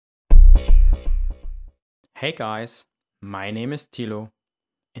Hey guys, my name is Tilo.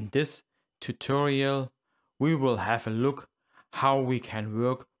 In this tutorial we will have a look how we can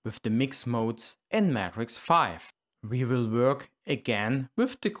work with the mix modes in MADRIX 5. We will work again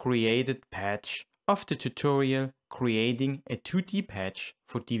with the created patch of the tutorial creating a 2D patch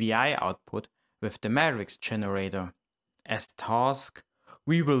for DVI output with the MADRIX generator. As task,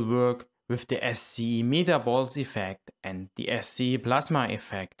 we will work with the SCE meterballs effect and the SCE plasma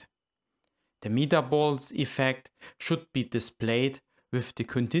effect. The meterballs effect should be displayed with the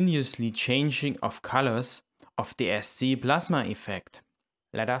continuously changing of colors of the SCE plasma effect.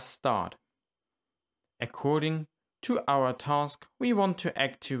 Let us start. According to our task, we want to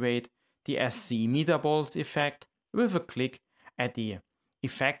activate the SCE meterballs effect with a click at the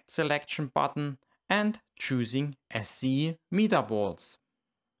effect selection button and choosing SCE meterballs.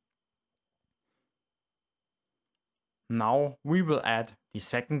 Now we will add the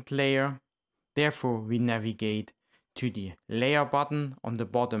second layer. Therefore, we navigate to the layer button on the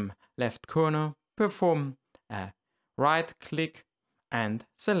bottom left corner, perform a right click and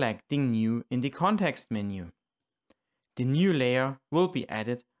selecting new in the context menu. The new layer will be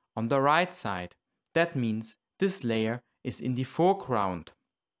added on the right side. That means this layer is in the foreground.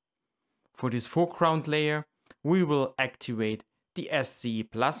 For this foreground layer, we will activate the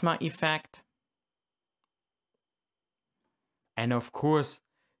SCE plasma effect. And of course,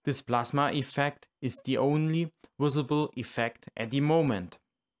 this plasma effect is the only visible effect at the moment.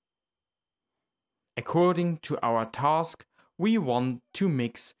 According to our task, we want to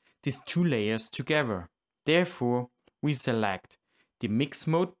mix these two layers together. Therefore, we select the Mix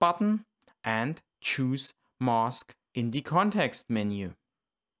Mode button and choose Mask in the context menu.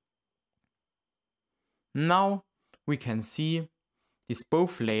 Now we can see these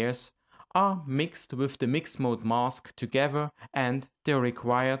both layers are mixed with the mix mode mask together and the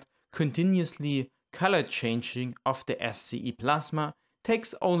required continuously color changing of the SCE plasma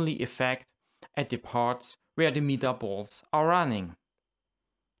takes only effect at the parts where the meterballs are running.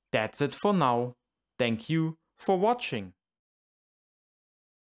 That's it for now. Thank you for watching.